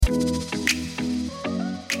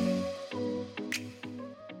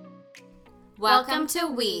Welcome to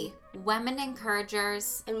We, Women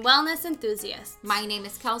Encouragers and Wellness Enthusiasts. My name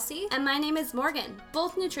is Kelsey. And my name is Morgan,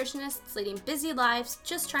 both nutritionists leading busy lives,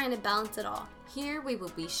 just trying to balance it all. Here we will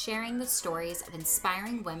be sharing the stories of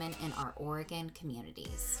inspiring women in our Oregon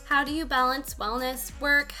communities. How do you balance wellness,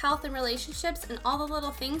 work, health, and relationships, and all the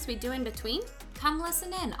little things we do in between? Come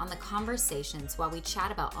listen in on the conversations while we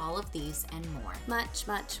chat about all of these and more. Much,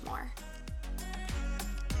 much more.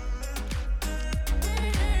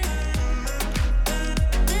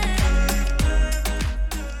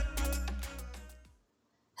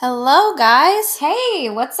 Hello, guys. Hey,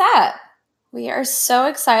 what's up? We are so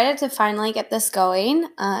excited to finally get this going.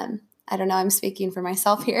 I don't know, I'm speaking for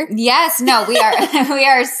myself here. Yes, no, we are we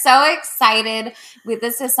are so excited.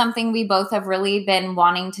 This is something we both have really been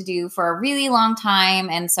wanting to do for a really long time,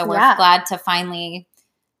 and so we're glad to finally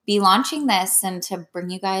be launching this and to bring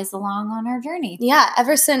you guys along on our journey. Yeah,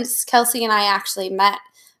 ever since Kelsey and I actually met,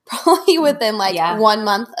 probably within 1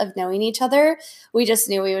 month of knowing each other, we just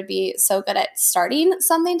knew we would be so good at starting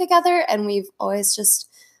something together, and we've always just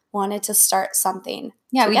wanted to start something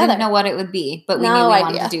together. We didn't know what it would be, but we knew we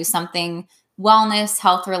wanted to do something wellness,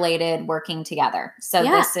 health related, working together. So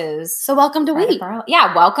this is welcome to We.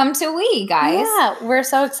 Welcome to We, guys. Yeah, we're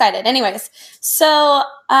so excited. Anyways, so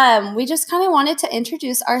we just kind of wanted to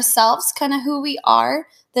introduce ourselves, kind of who we are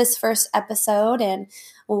this first episode, and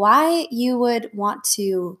why you would want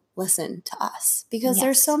to listen to us, because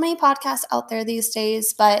there's so many podcasts out there these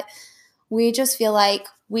days, but we just feel like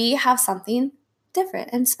we have something different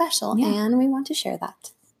and special, and we want to share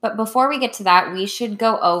that. But before we get to that, we should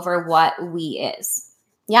go over what We is.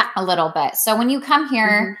 A little bit. So when you come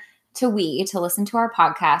here to We to listen to our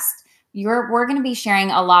podcast, we're going to be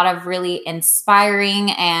sharing a lot of really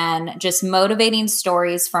inspiring and just motivating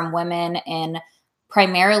stories from women in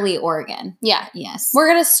primarily Oregon. Yes. We're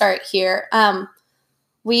going to start here.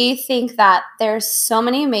 We think that there's so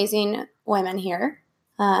many amazing women here.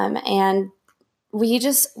 And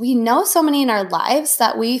we know so many in our lives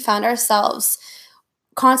that we found ourselves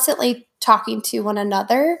constantly talking to one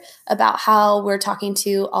another about how we're talking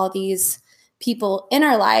to all these people in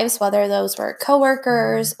our lives, whether those were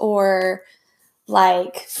coworkers or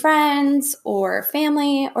like friends or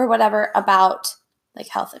family or whatever, about like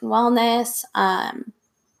health and wellness,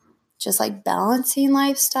 just like balancing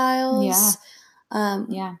lifestyles.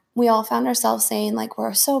 We all found ourselves saying like,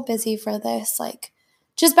 we're so busy for this, like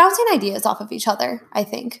just bouncing ideas off of each other, I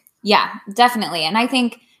think. Yeah, definitely. And I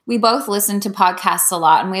think we both listen to podcasts a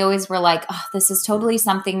lot, and we always were like, oh, this is totally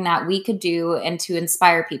something that we could do and to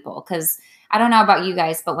inspire people. Because I don't know about you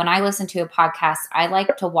guys, but when I listen to a podcast, I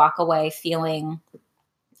like to walk away feeling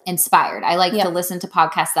inspired. I like to listen to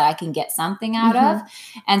podcasts that I can get something out of.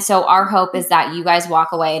 And so our hope is that you guys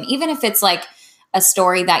walk away, and even if it's like a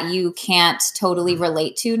story that you can't totally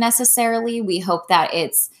relate to necessarily, we hope that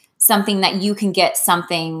it's something that you can get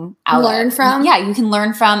something out of. From. Yeah, you can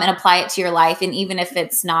learn from and apply it to your life. And even if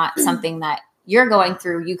it's not something that you're going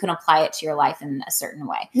through, you can apply it to your life in a certain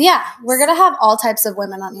way. Yeah, we're going to have all types of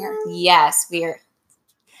women on here. Yes, we are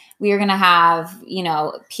going to have,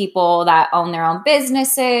 people that own their own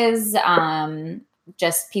businesses,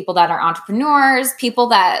 just people that are entrepreneurs, people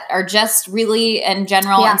that are just really, in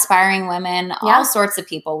general, inspiring women, all sorts of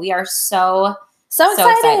people. We are so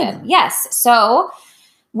excited. Yes. So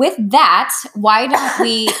with that, why don't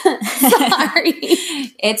we... Sorry.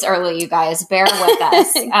 It's early, you guys. Bear with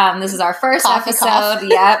us. This is our first episode.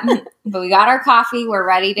 Yep. But we got our coffee. We're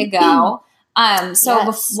ready to go.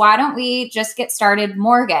 Why don't we just get started?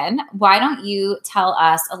 Morgan, why don't you tell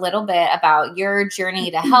us a little bit about your journey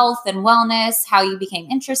to health and wellness, how you became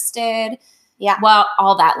interested? Yeah. Well,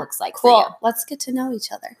 all that looks like cool. For you. Let's get to know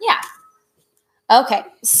each other. Yeah. Okay.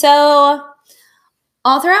 So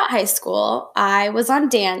all throughout high school, I was on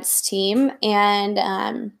dance team, and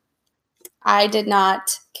I did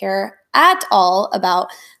not care at all about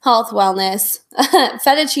health, wellness,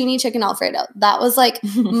 fettuccine chicken Alfredo. That was like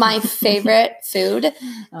my favorite food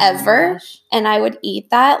ever. And I would eat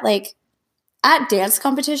that like at dance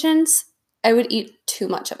competitions. I would eat too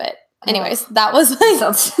much of it. Anyways, that was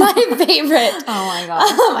like my favorite. Oh my God.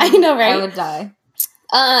 I know, right? I would die.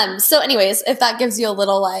 So anyways, if that gives you a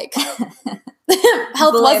little like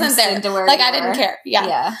health wasn't there. Like I didn't care.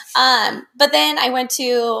 Yeah. But then I went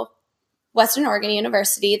to Western Oregon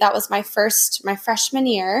University. That was my freshman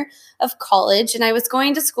year of college, and I was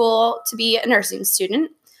going to school to be a nursing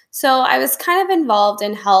student. So I was kind of involved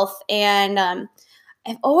in health, and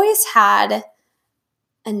I've always had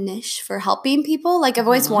a niche for helping people. Like I've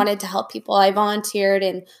always wanted to help people. I volunteered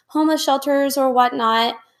in homeless shelters or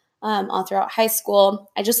whatnot all throughout high school.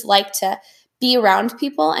 I just like to be around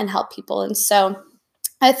people and help people. And so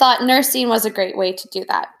I thought nursing was a great way to do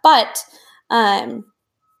that. But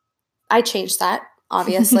I changed that,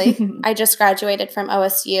 obviously. I just graduated from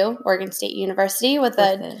OSU, Oregon State University, with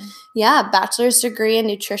a bachelor's degree in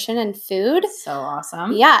nutrition and food. So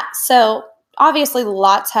awesome. Yeah. So obviously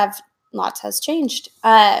lots has changed.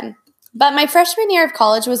 But my freshman year of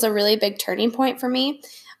college was a really big turning point for me.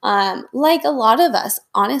 Like a lot of us,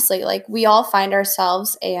 honestly, like we all find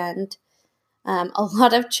ourselves and a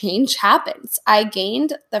lot of change happens. I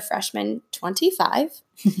gained the freshman 25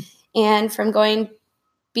 and from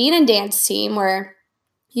being in dance team where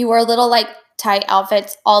you wore little like tight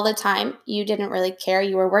outfits all the time, you didn't really care.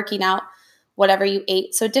 You were working out whatever you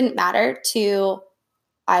ate. So it didn't matter to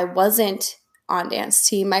I wasn't on dance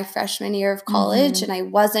team my freshman year of college and I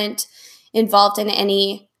wasn't involved in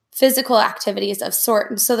any physical activities of sort.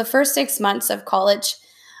 And so the first 6 months of college,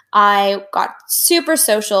 I got super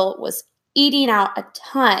social, was eating out a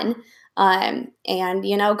ton, and,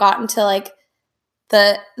 got into like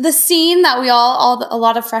the scene that we a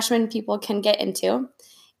lot of freshman people can get into.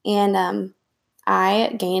 And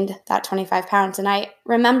I gained that 25 pounds. And I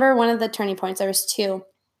remember one of the turning points, there was two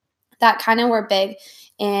that kind of were big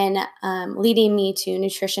in leading me to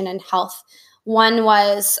nutrition and health. One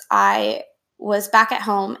was I was back at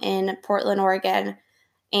home in Portland, Oregon,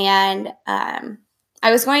 and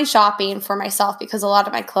I was going shopping for myself because a lot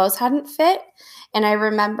of my clothes hadn't fit. And I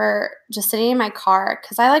remember just sitting in my car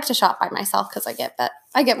because I like to shop by myself because I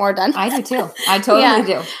get more done. I do too. I totally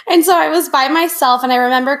do. And so I was by myself and I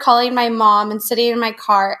remember calling my mom and sitting in my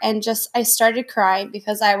car and I started crying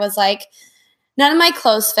because I was like, none of my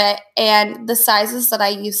clothes fit and the sizes that I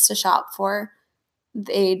used to shop for,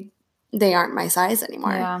 they aren't my size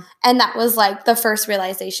anymore. Yeah. And that was like the first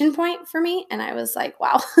realization point for me. And I was like,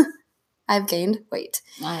 wow, I've gained weight.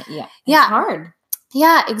 Yeah. It's hard.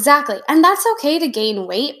 Yeah, exactly. And that's okay to gain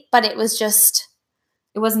weight, but it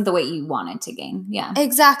wasn't the weight you wanted to gain. Yeah.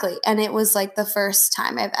 Exactly. And it was like the first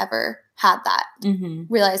time I've ever had that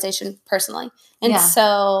realization personally. And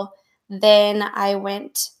so then I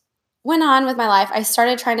went on with my life. I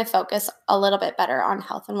started trying to focus a little bit better on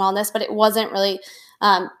health and wellness, but it wasn't really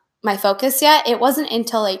my focus yet. It wasn't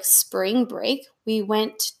until like spring break. We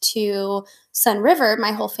went to Sun River,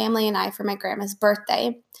 my whole family and I, for my grandma's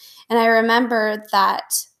birthday. And I remember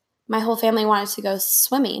that my whole family wanted to go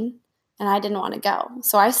swimming and I didn't want to go.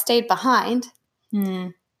 So I stayed behind.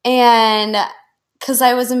 And because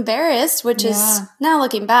I was embarrassed, which is now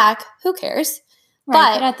looking back, who cares?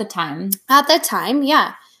 Right, but at the time,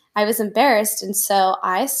 yeah, I was embarrassed. And so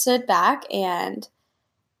I stood back and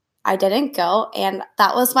I didn't go. And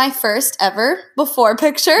that was my first ever before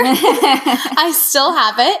picture. I still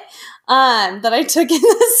have it. That I took in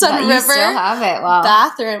the Sun River still have it. Wow.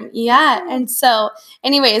 bathroom. Yeah. And so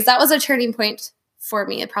anyways, that was a turning point for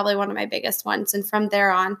me, probably one of my biggest ones. And from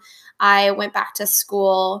there on, I went back to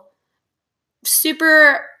school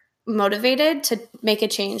super motivated to make a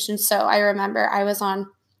change. And so I remember I was on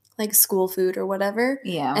like school food or whatever.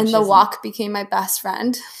 Yeah. And the walk became my best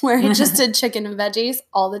friend where I just did chicken and veggies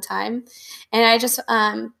all the time. And I just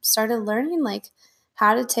started learning like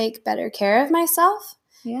how to take better care of myself.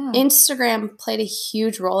 Yeah. Instagram played a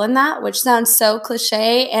huge role in that, which sounds so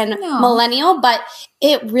cliche and millennial, but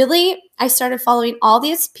I started following all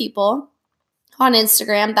these people on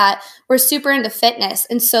Instagram that were super into fitness.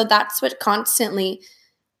 And so that's what constantly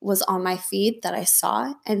was on my feed that I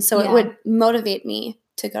saw. And so it would motivate me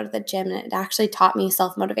to go to the gym, and it actually taught me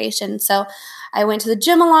self-motivation. So I went to the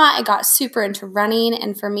gym a lot. I got super into running.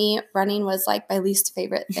 And for me, running was like my least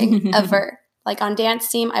favorite thing ever. Like on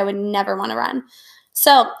dance team, I would never want to run.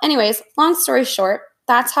 So anyways, long story short,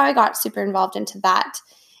 that's how I got super involved into that.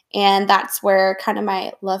 And that's where kind of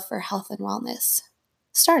my love for health and wellness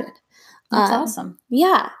started. That's awesome.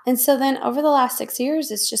 Yeah. And so then over the last 6 years,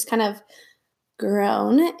 it's just kind of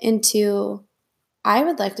grown into, I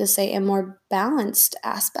would like to say, a more balanced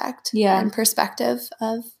aspect and perspective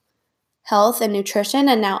of health and nutrition.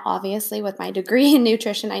 And now obviously with my degree in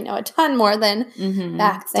nutrition, I know a ton more than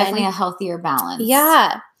back then. Definitely a healthier balance.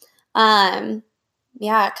 Yeah.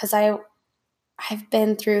 Because I've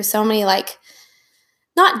been through so many, like,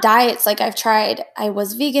 not diets. Like I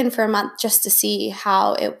was vegan for a month just to see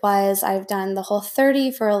how it was. I've done the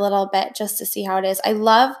Whole30 for a little bit just to see how it is. I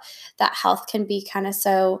love that health can be kind of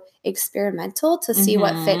so experimental to see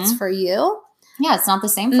what fits for you. Yeah, it's not the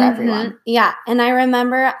same for everyone. Yeah. And I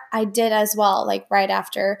remember I did as well, like right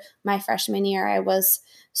after my freshman year, I was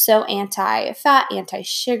so anti-fat,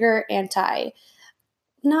 anti-sugar,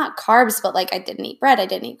 not carbs, but like I didn't eat bread, I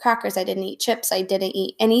didn't eat crackers, I didn't eat chips, I didn't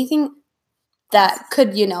eat anything that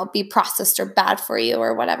could, be processed or bad for you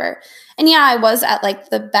or whatever. And yeah, I was at like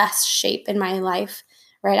the best shape in my life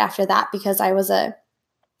right after that because I was a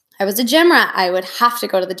gym rat. I would have to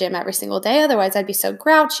go to the gym every single day. Otherwise, I'd be so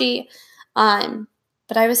grouchy.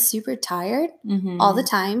 But I was super tired all the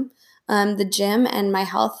time. The gym and my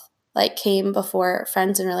health like came before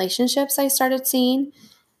friends and relationships I started seeing.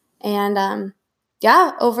 And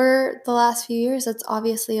over the last few years, it's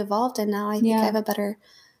obviously evolved. And now I think I have a better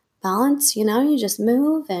balance. You know, you just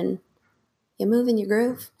move and you move in your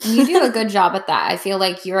groove. You do a good job at that. I feel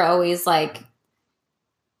like you're always like,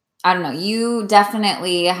 I don't know, you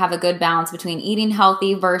definitely have a good balance between eating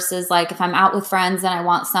healthy versus like if I'm out with friends and I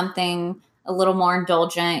want something a little more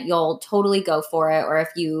indulgent, you'll totally go for it. Or if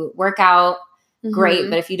you work out, great.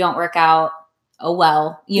 But if you don't work out, oh,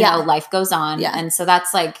 well, you know, life goes on. Yeah. And so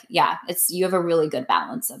that's like, you have a really good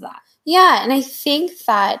balance of that. Yeah. And I think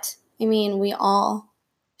that, I mean, we all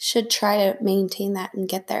should try to maintain that and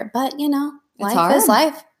get there. But, you know, life is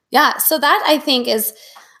life. Yeah. So that I think is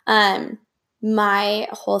my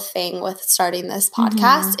whole thing with starting this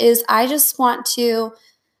podcast is I just want to,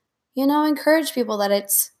 you know, encourage people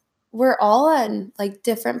that we're all in like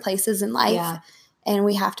different places in life and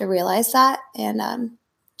we have to realize that and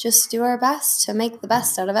just do our best to make the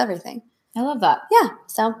best out of everything. I love that. Yeah.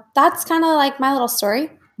 So that's kind of like my little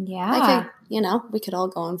story. Yeah. We could all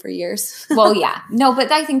go on for years. Well, yeah. No,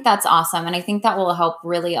 but I think that's awesome. And I think that will help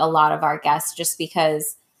really a lot of our guests just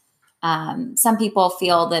because some people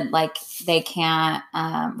feel that like they can't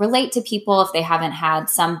relate to people if they haven't had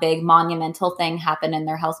some big monumental thing happen in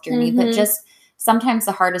their health journey. But just sometimes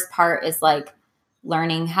the hardest part is like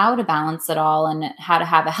learning how to balance it all and how to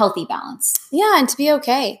have a healthy balance. Yeah, and to be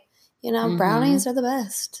okay. You know, brownies are the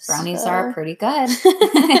best. Brownies are pretty good.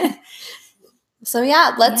 So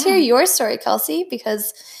yeah, let's hear your story, Kelsey,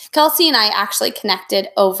 because Kelsey and I actually connected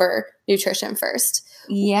over Nutrition First.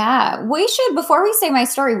 Yeah, we should, before we say my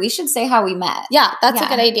story, we should say how we met. Yeah, that's a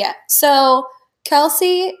good idea. So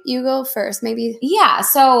Kelsey, you go first, maybe. Yeah,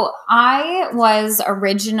 so I was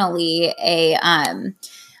originally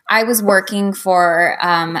I was working for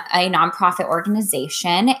a nonprofit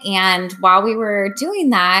organization. And while we were doing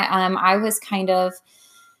that, I was kind of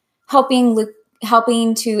helping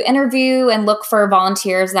to interview and look for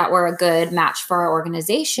volunteers that were a good match for our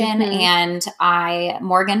organization. And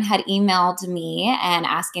Morgan had emailed me and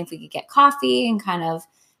asking if we could get coffee and kind of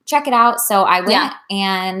check it out. So I went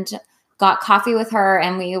and got coffee with her,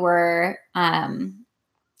 and we were,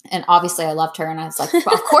 and obviously I loved her and I was like,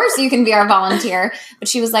 well, of course you can be our volunteer. But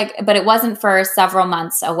she was like, but it wasn't for several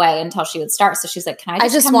months away until she would start. So she's like, can I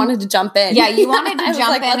just wanted to jump in. Yeah, you wanted to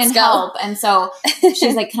jump in and help. And so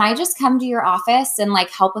she's like, can I just come to your office and like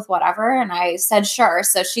help with whatever? And I said, sure.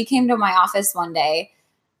 So she came to my office one day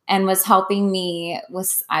and was helping me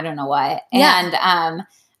with, I don't know what. And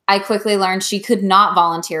I quickly learned she could not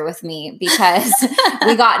volunteer with me because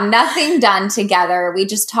we got nothing done together. We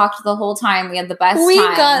just talked the whole time. We had the best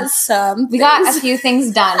time. We got a few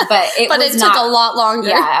things done, but it took a lot longer.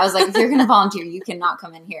 Yeah, I was like, if you're going to volunteer, you cannot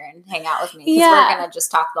come in here and hang out with me because we're going to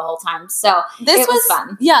just talk the whole time. So it was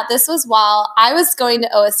fun. Yeah, this was while I was going to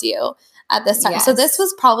OSU at this time. Yes. So this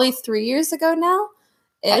was probably 3 years ago now.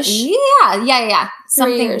 Ish. Yeah.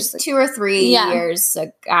 Something 2 or 3 years.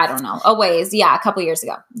 I don't know. A ways. Yeah. A couple years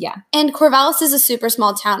ago. Yeah. And Corvallis is a super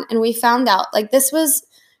small town. And we found out like this was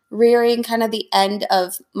rearing kind of the end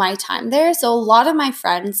of my time there. So a lot of my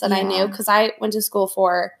friends that I knew, because I went to school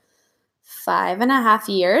for 5.5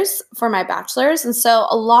 years for my bachelor's. And so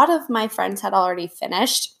a lot of my friends had already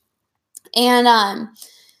finished. And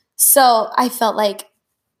so I felt like,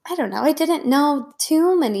 I don't know, I didn't know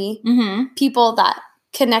too many people that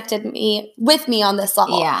connected with me on this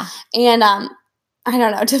level. Yeah. And I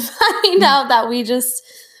don't know, to find out that we just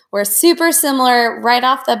were super similar right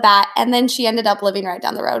off the bat. And then she ended up living right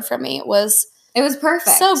down the road from me. It was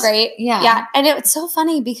perfect. So great. Yeah. Yeah. And it's so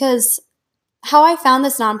funny because how I found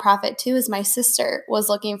this nonprofit too is my sister was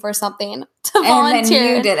looking for something to volunteer. And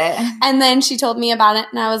then you did it. And then she told me about it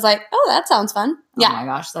and I was like, oh, that sounds fun. Yeah. Oh my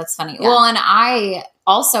gosh, that's funny. Yeah. Well, and I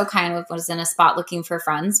also kind of was in a spot looking for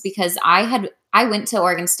friends because I went to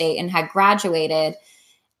Oregon State and had graduated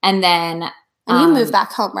and then you moved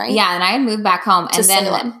back home, right? Yeah, and I had moved back home to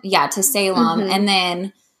Salem. To Salem. And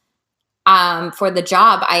then for the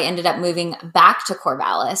job, I ended up moving back to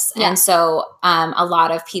Corvallis. Yeah. And so a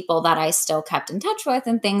lot of people that I still kept in touch with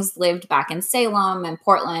and things lived back in Salem and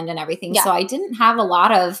Portland and everything. Yeah. So I didn't have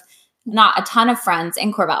not a ton of friends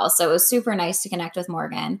in Corvallis. So it was super nice to connect with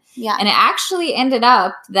Morgan. Yeah. And it actually ended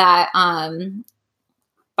up that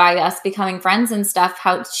by us becoming friends and stuff,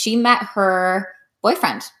 how she met her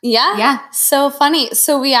boyfriend. Yeah. Yeah. So funny.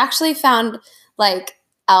 So we actually found like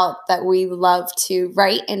out that we love to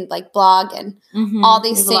write and like blog and all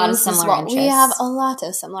these things as well. We have a lot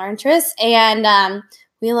of similar interests, and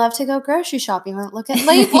we love to go grocery shopping and look at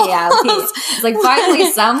labels. It's like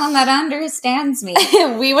finally someone that understands me.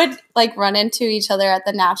 We would like run into each other at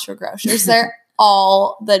the natural grocers there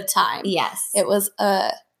all the time. Yes, it was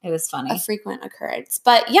funny, a frequent occurrence.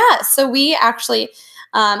 But yeah, so we actually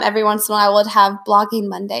every once in a while would have blogging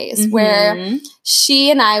Mondays where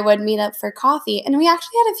she and I would meet up for coffee, and we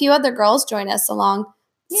actually had a few other girls join us along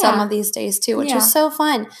some of these days too, which was so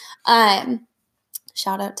fun.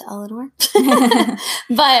 Shout out to Eleanor.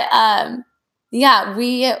 But yeah,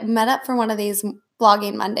 we met up for one of these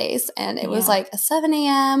blogging Mondays, and it was like a 7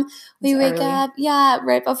 a.m. We wake up,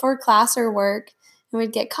 right before class or work, and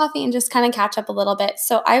we'd get coffee and just kind of catch up a little bit.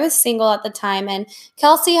 So I was single at the time, and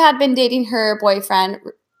Kelsey had been dating her boyfriend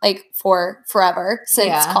like for forever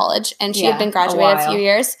since college, and she had been graduated a few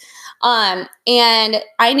years. And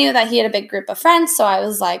I knew that he had a big group of friends, so I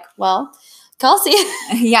was like, well, Kelsey,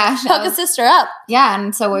 hook a sister up. Yeah,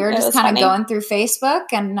 and so we were just kind of going through Facebook,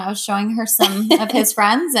 and I was showing her some of his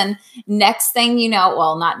friends, and next thing you know,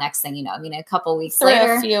 well, not next thing you know, I mean, a couple weeks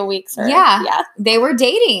later. A few weeks. They were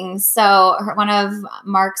dating. So one of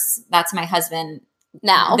Mark's, that's my husband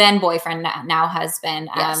now. Then boyfriend, now husband.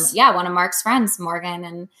 One of Mark's friends, Morgan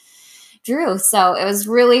and Drew. So it was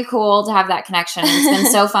really cool to have that connection. It's been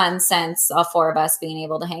so fun since all four of us being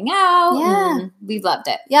able to hang out. Yeah. And we've loved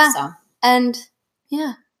it. Yeah. So. And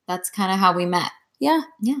that's kind of how we met. Yeah.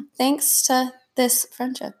 Thanks to this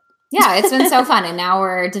friendship. Yeah, it's been so fun. And now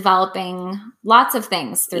we're developing lots of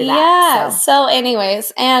things through that. Yeah. So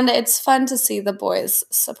anyways, and it's fun to see the boys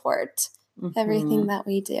support everything that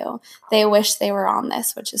we do. They wish they were on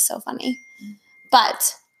this, which is so funny.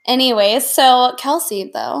 But anyways, so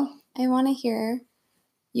Kelsey, though, I want to hear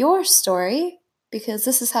your story because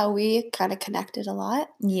this is how we kind of connected a lot.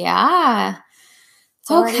 Yeah.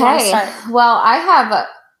 So okay. Well, I have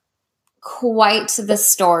quite the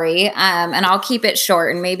story, and I'll keep it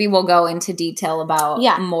short, and maybe we'll go into detail about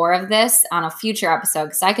more of this on a future episode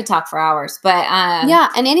because I could talk for hours. But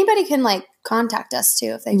and anybody can like contact us too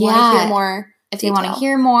if they want to hear more. If they want to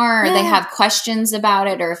hear more, or they have questions about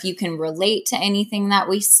it, or if you can relate to anything that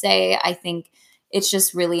we say, I think it's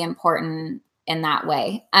just really important in that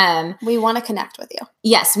way. We want to connect with you.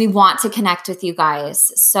 Yes, we want to connect with you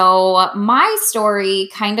guys. So my story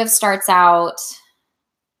kind of starts out,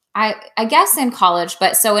 I guess in college,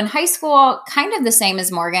 but so in high school, kind of the same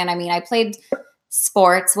as Morgan. I mean, I played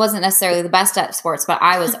sports, wasn't necessarily the best at sports, but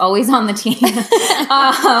I was always on the team. But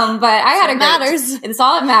I had it's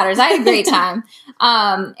all that matters. I had a great time.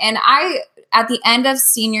 And at the end of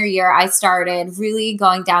senior year, I started really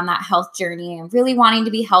going down that health journey and really wanting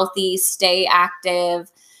to be healthy, stay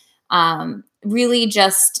active, really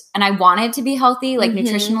just, and I wanted to be healthy, like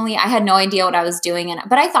nutritionally. I had no idea what I was doing,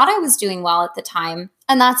 but I thought I was doing well at the time.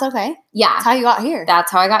 And that's okay. Yeah. That's how you got here.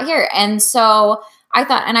 That's how I got here. And so I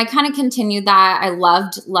thought, and I kind of continued that. I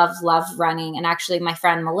loved running. And actually my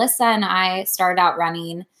friend Melissa and I started out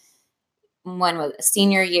running when was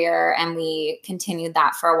senior year, and we continued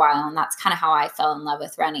that for a while, and that's kind of how I fell in love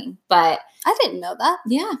with running. But I didn't know that.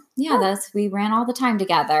 We ran all the time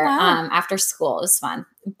together. After school. It was fun.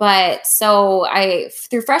 But so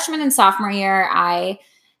through freshman and sophomore year, I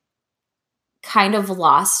kind of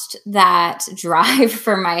lost that drive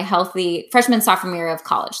for my healthy freshman, sophomore year of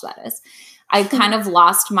college, that is. I kind of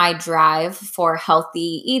lost my drive for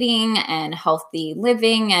healthy eating and healthy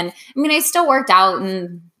living. And I mean, I still worked out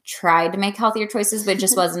and tried to make healthier choices, but it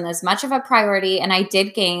just wasn't as much of a priority. And I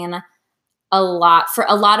did gain a lot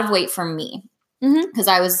of weight for me because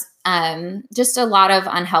I was just a lot of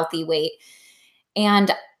unhealthy weight.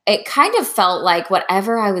 And it kind of felt like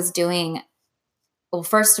whatever I was doing, well,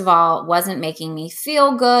 first of all, wasn't making me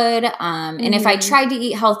feel good. And if I tried to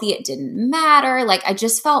eat healthy, it didn't matter. Like I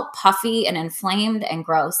just felt puffy and inflamed and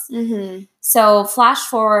gross. So flash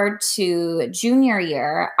forward to junior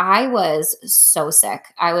year, I was so sick.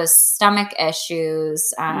 I was stomach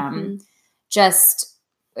issues. It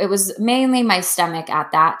was mainly my stomach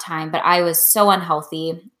at that time, but I was so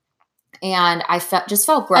unhealthy. And I just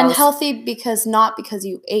felt gross. Unhealthy not because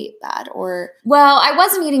you ate bad or... Well, I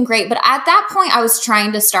wasn't eating great, but at that point I was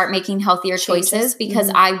trying to start making healthier choices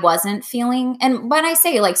because I wasn't feeling... And when I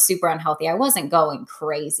say like super unhealthy, I wasn't going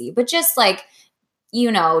crazy, but just like,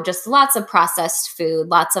 just lots of processed food,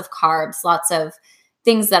 lots of carbs, lots of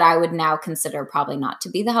things that I would now consider probably not to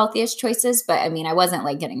be the healthiest choices. But I mean, I wasn't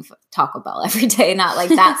like getting Taco Bell every day, not like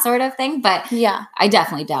that sort of thing. But yeah, I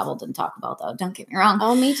definitely dabbled in Taco Bell though. Don't get me wrong.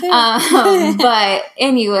 Oh, me too. But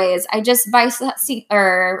anyways, I just by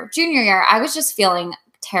junior year, I was just feeling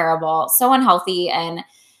terrible, so unhealthy. And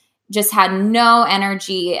just had no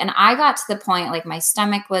energy. And I got to the point, like my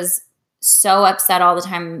stomach was so upset all the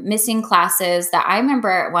time, missing classes, that I remember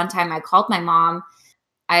at one time I called my mom.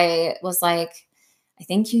 I was like, I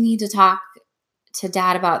think you need to talk to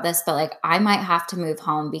dad about this, but like I might have to move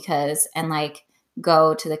home and like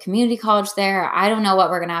go to the community college there. I don't know what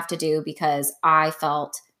we're going to have to do, because I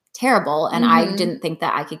felt terrible and I didn't think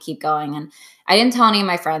that I could keep going. And I didn't tell any of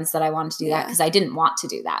my friends that I wanted to do that, because I didn't want to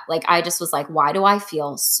do that. Like I just was like, why do I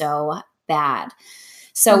feel so bad?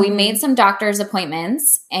 So we made some doctor's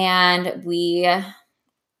appointments, and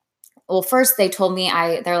first they told me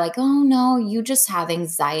they're like, oh no, you just have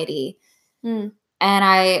anxiety.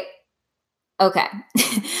 And okay.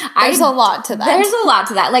 There's a lot to that. There's a lot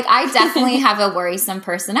to that. Like I definitely have a worrisome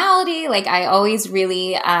personality. Like I always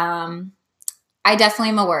really, I definitely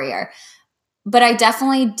am a worrier, but I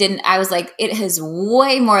definitely didn't. I was like, it is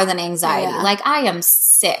way more than anxiety. Yeah. Like I am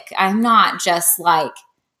sick. I'm not just like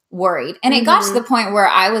worried. And it got to the point where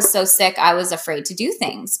I was so sick, I was afraid to do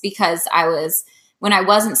things, because when I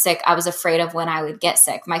wasn't sick, I was afraid of when I would get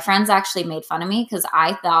sick. My friends actually made fun of me because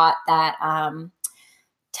I thought that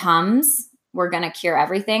Tums were going to cure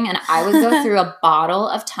everything. And I would go through a bottle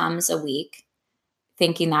of Tums a week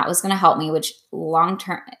thinking that was going to help me, which long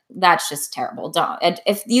term, that's just terrible. Don't.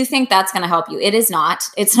 If you think that's going to help you, it is not.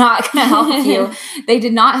 It's not going to help you. They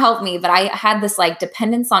did not help me, but I had this like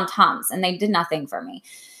dependence on Tums, and they did nothing for me.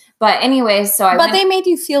 But anyways, they made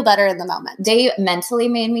you feel better in the moment. They mentally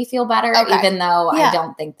made me feel better, even though I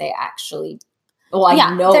don't think they actually. Well,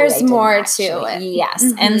 I know there's more to it.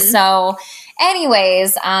 Yes. And so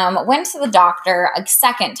anyways, went to the doctor a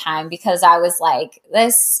second time because I was like,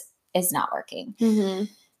 this is not working.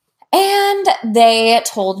 And they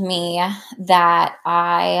told me that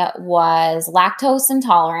I was lactose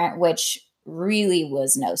intolerant, which really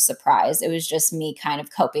was no surprise. It was just me kind of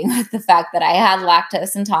coping with the fact that I had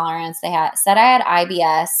lactose intolerance. They said I had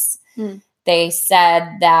IBS. They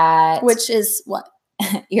said that... Which is what?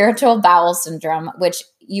 Irritable bowel syndrome, which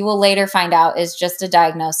you will later find out is just a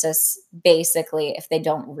diagnosis, basically, if they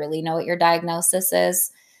don't really know what your diagnosis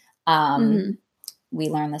is. We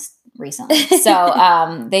learned this recently.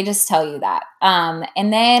 So they just tell you that.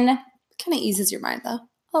 And then... Kind of eases your mind, though.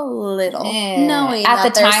 A little. Knowing at the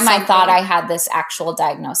time, I thought I had this actual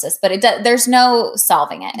diagnosis, but there's no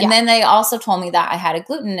solving it. And then they also told me that I had a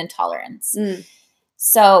gluten intolerance.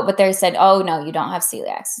 So, but they said, oh, no, you don't have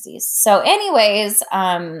celiac disease. So anyways,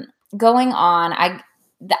 going on,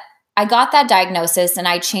 I got that diagnosis and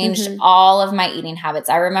I changed all of my eating habits.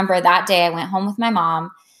 I remember that day I went home with my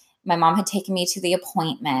mom. My mom had taken me to the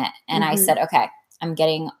appointment and I said, okay, I'm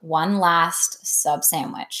getting one last sub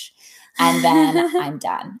sandwich and then I'm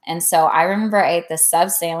done. And so I remember I ate this sub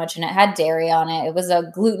sandwich and it had dairy on it. It was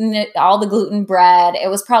all the gluten bread. It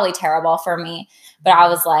was probably terrible for me, but I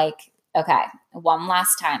was like, okay, one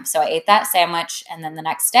last time. So I ate that sandwich, and then the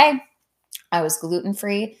next day I was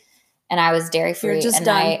gluten-free and I was dairy-free, and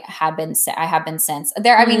done. I have been since.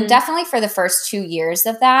 I mean, definitely for the first 2 years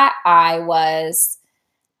of that, I was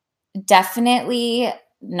definitely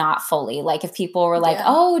not fully. Like if people were like,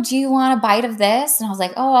 oh, do you want a bite of this? And I was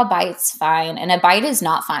like, oh, a bite's fine. And a bite is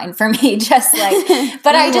not fine for me. Just like,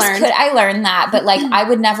 but I learned that. But like, I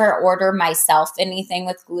would never order myself anything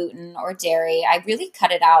with gluten or dairy. I really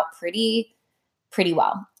cut it out pretty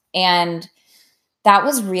well. And that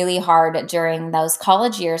was really hard during those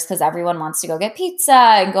college years because everyone wants to go get pizza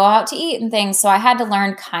and go out to eat and things. So I had to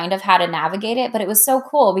learn kind of how to navigate it, but it was so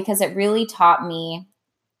cool because it really taught me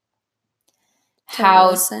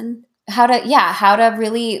how to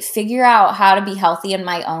really figure out how to be healthy in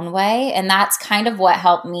my own way. And that's kind of what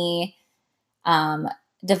helped me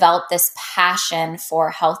develop this passion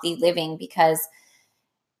for healthy living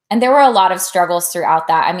and there were a lot of struggles throughout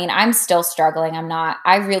that. I mean, I'm still struggling.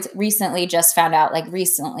 Recently just found out, like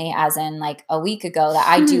recently, as in like a week ago, that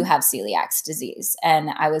I do have celiac disease and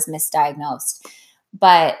I was misdiagnosed.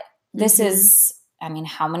 But this is, I mean,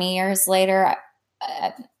 how many years later?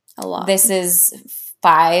 A lot. This is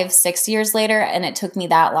 5-6 years later, and it took me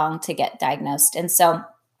that long to get diagnosed. And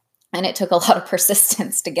it took a lot of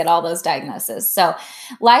persistence to get all those diagnoses. So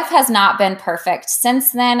life has not been perfect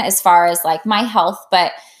since then as far as like my health,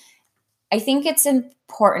 but I think it's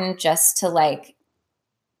important just to like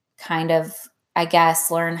kind of, I guess,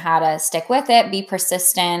 learn how to stick with it, be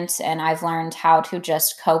persistent. And I've learned how to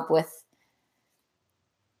just cope with,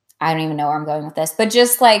 I don't even know where I'm going with this, but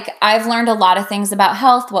just like I've learned a lot of things about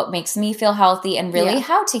health, what makes me feel healthy, and really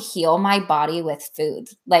how to heal my body with food.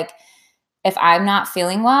 Like if I'm not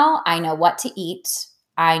feeling well, I know what to eat.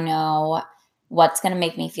 I know what's going to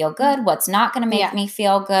make me feel good, what's not going to make me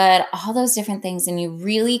feel good, all those different things. And you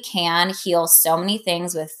really can heal so many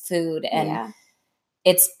things with food. And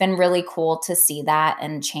it's been really cool to see that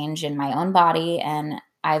and change in my own body. And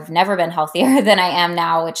I've never been healthier than I am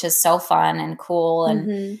now, which is so fun and cool.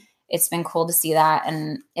 And it's been cool to see that.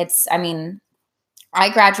 And I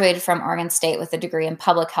graduated from Oregon State with a degree in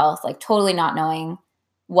public health, like totally not knowing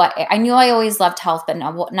I knew I always loved health, but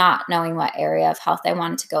not knowing what area of health I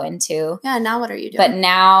wanted to go into. Yeah. Now what are you doing? But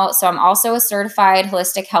now, so I'm also a certified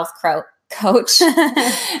holistic health coach.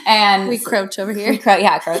 And we crouch over here.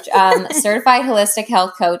 Crouch. Certified holistic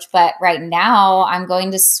health coach. But right now I'm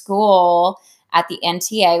going to school at the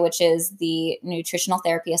NTA, which is the Nutritional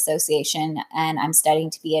Therapy Association. And I'm studying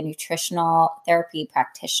to be a nutritional therapy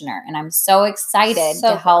practitioner. And I'm so excited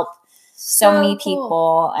to help so many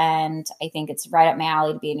people. And I think it's right up my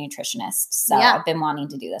alley to be a nutritionist. So I've been wanting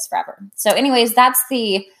to do this forever. So anyways, that's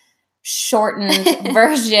the shortened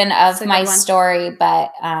version of my story,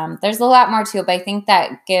 but there's a lot more to it. But I think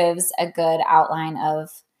that gives a good outline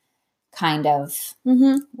of kind of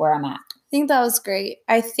where I'm at. I think that was great.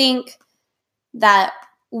 I think that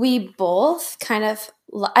we both kind of,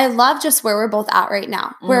 I love just where we're both at right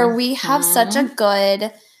now, where we have such a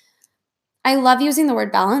good, I love using the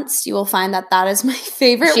word balanced. You will find that that is my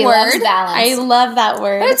favorite She word. Loves balance. I love that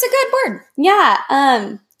word. But it's a good word.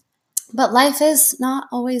 Yeah. But life is not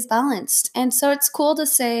always balanced. And so it's cool to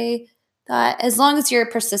say that as long as you're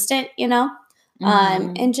persistent,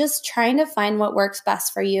 and just trying to find what works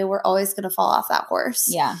best for you, we're always going to fall off that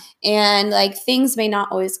horse. Yeah. And like things may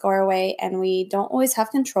not always go our way and we don't always have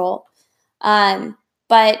control.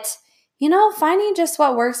 But finding just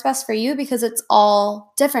what works best for you, because it's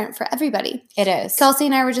all different for everybody. It is. Kelsey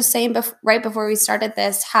and I were just saying right before we started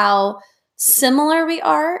this, how similar we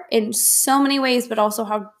are in so many ways, but also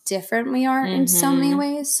how different we are in so many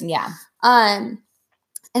ways. Yeah. And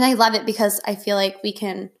I love it because I feel like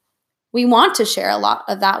we want to share a lot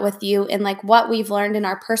of that with you and like what we've learned in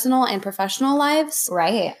our personal and professional lives.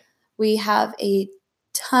 Right. We have a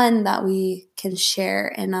ton that we can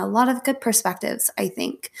share and a lot of good perspectives, I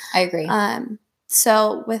think. I agree.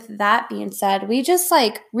 So with that being said, we just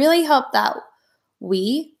like really hope that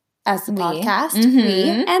we as the podcast,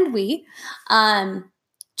 we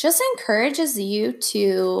just encourages you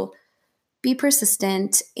to be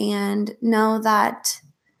persistent and know that,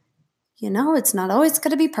 it's not always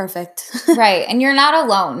going to be perfect. Right. And you're not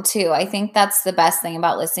alone too. I think that's the best thing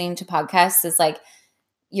about listening to podcasts is like,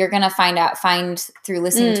 you're going to find through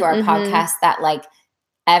listening to our podcast that like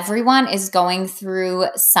everyone is going through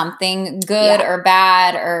something good or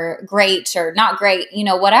bad or great or not great,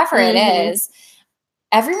 whatever it is.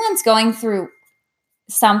 Everyone's going through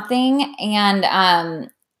something. And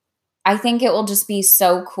I think it will just be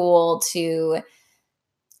so cool to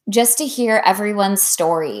hear everyone's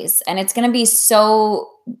stories. And it's going to be so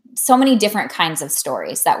many different kinds of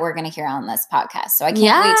stories that we're going to hear on this podcast. So I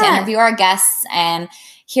can't wait to interview our guests and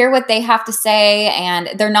hear what they have to say. And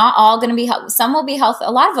they're not all going to be some will be health.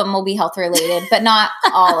 A lot of them will be health related, but not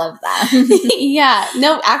all of them. Yeah.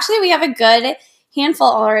 No, actually we have a good handful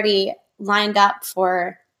already lined up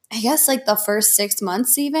for, I guess, like the first 6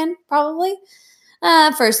 months, even probably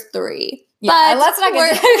first 3. Yeah, let's not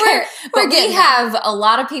get we have a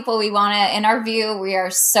lot of people we want to interview. We are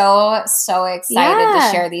so excited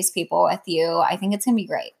to share these people with you. I think it's going to be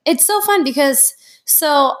great. It's so fun because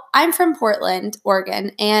I'm from Portland,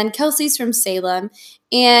 Oregon, and Kelsey's from Salem.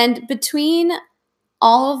 And between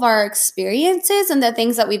all of our experiences and the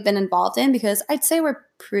things that we've been involved in, because I'd say we're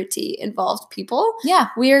pretty involved people. Yeah.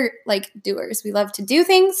 We're like doers. We love to do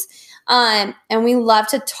things. And we love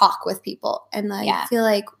to talk with people. And I feel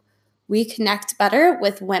like we connect better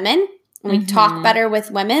with women. And we talk better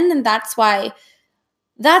with women. And that's why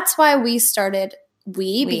we started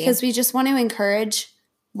because we just want to encourage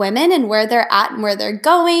women and where they're at and where they're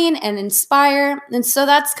going and inspire. And so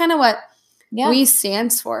that's kind of what we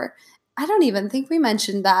stands for. I don't even think we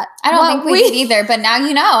mentioned that. I don't think we did either, but now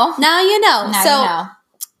you know. Now you know.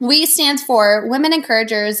 We stand for Women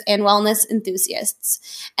Encouragers and Wellness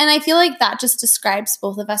Enthusiasts. And I feel like that just describes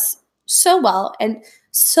both of us so well and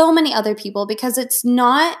so many other people because it's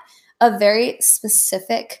not a very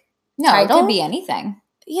specific title. It could be anything.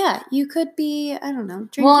 Yeah, you could be, I don't know,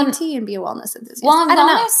 drinking tea and be a wellness enthusiast. Well,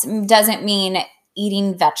 wellness doesn't mean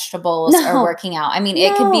eating vegetables or working out. I mean,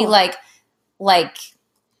 it could be like,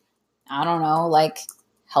 I don't know, like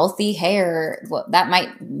healthy hair. Well, I'm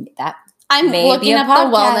looking up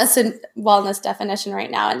the wellness definition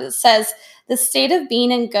right now, and it says the state of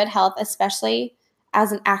being in good health, especially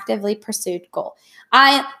as an actively pursued goal.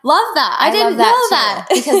 I love that. I didn't know that.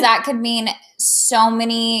 Because that could mean so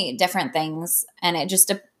many different things, and it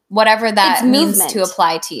just whatever that means to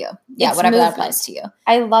apply to you. Yeah, whatever that applies to you.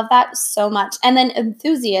 I love that so much. And then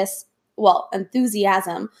enthusiasm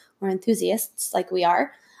or enthusiasts like we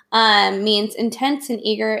are means intense and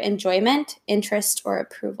eager enjoyment, interest, or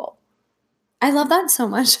approval. I love that so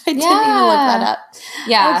much. I didn't even look that up.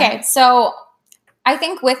 Yeah. Okay. So I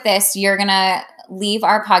think with this, you're going to leave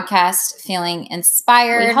our podcast feeling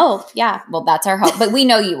inspired. We hope. Yeah. Well, that's our hope, but we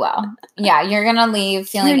know you will. Yeah. You're going to leave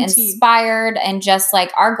feeling inspired, and just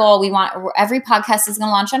like our goal, we want every podcast is going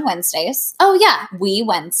to launch on Wednesdays. Oh, yeah.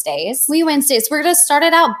 Wednesdays. We're going to start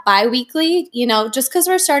it out bi-weekly, just because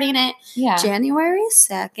we're starting it January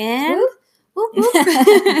 2nd. Whoop. Whoop,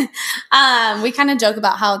 whoop. We kind of joke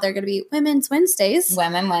about how they're going to be Women's Wednesdays.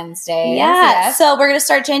 Women Wednesdays. Yeah. Yes. So we're going to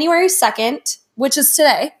start January 2nd, which is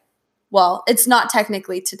today. Well, it's not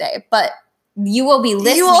technically today, but you will be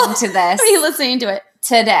listening to this. Be listening to it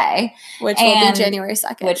today. Which will be January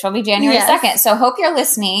 2nd. Which will be January 2nd. So hope you're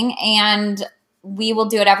listening, and we will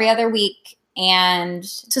do it every other week. And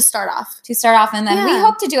to start off, and then we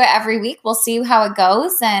hope to do it every week. We'll see how it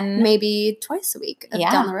goes, and maybe twice a week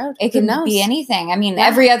down the road. It could be anything. I mean,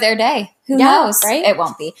 every other day. Who knows? Right? It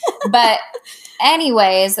won't be. But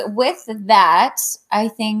anyways, with that, I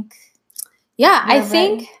think. Yeah, I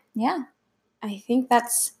think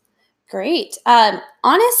that's great.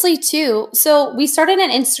 Honestly, too. So we started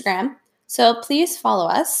an Instagram. So please follow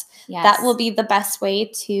us. Yes. That will be the best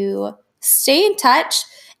way to stay in touch.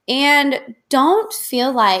 And don't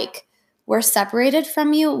feel like we're separated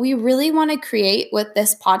from you. We really want to create with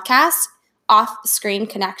this podcast off-screen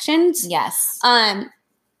connections. Yes.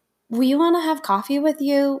 We want to have coffee with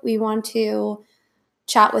you. We want to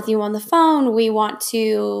chat with you on the phone. We want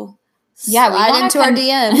to slide into our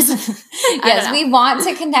DMs. Yes, we want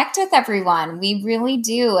to connect with everyone. We really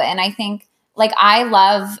do. And I think, like, I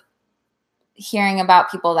love hearing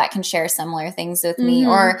about people that can share similar things with me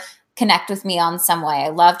or connect with me on some way. I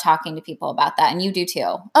love talking to people about that, and you do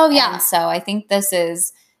too. Oh, yeah. And so I think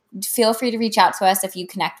feel free to reach out to us if you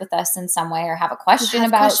connect with us in some way or have a question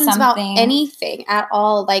about something. About anything at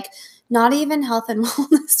all, like not even health and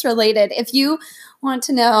wellness related. If you want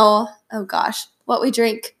to know, what we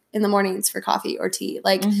drink in the mornings for coffee or tea,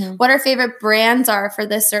 like what our favorite brands are for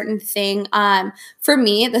this certain thing. For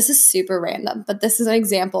me, this is super random, but this is an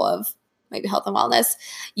example of maybe health and wellness.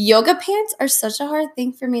 Yoga pants are such a hard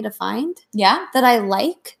thing for me to find. Yeah. That I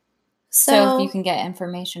like. So if you can get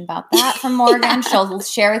information about that from Morgan, she'll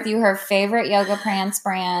share with you her favorite yoga pants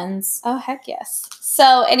brands. Oh, heck yes.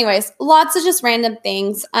 So anyways, lots of just random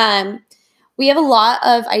things. We have a lot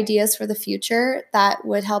of ideas for the future that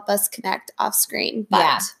would help us connect off screen.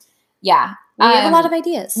 But yeah. We have a lot of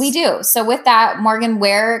ideas. We do. So with that, Morgan,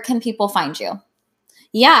 where can people find you?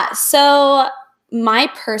 Yeah. So my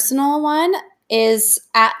personal one is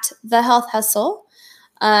at The Health Hustle,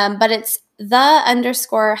 but it's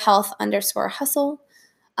 _health_hustle.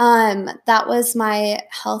 That was my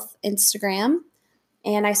health Instagram,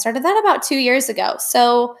 and I started that about 2 years ago.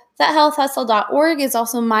 So thathealthhustle.org is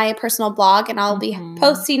also my personal blog, and I'll be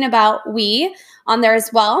posting about We on there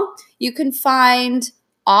as well. You can find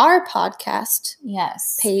our podcast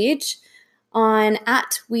page on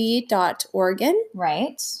 @we.organ.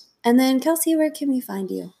 Right. And then, Kelsey, where can we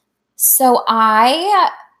find you? So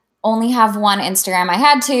I only have one Instagram. I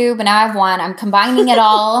had two, but now I have one. I'm combining it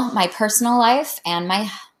all, my personal life and my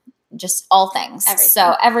just all things. Everything.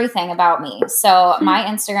 So everything about me. So my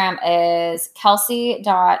Instagram is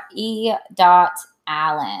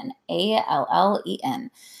kelsey.e.allen,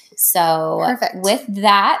 ALLEN. So perfect. With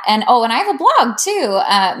that, and I have a blog too.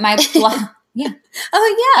 My blog. Yeah.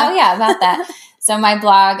 Oh yeah, about that. So my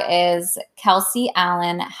blog is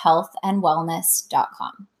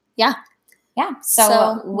KelseyAllenHealthAndWellness.com. Yeah. Yeah.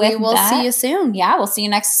 So we will see you soon. Yeah. We'll see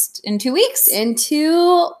you in 2 weeks. In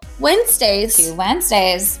 2 Wednesdays. 2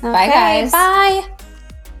 Wednesdays. Okay, bye, guys. Bye.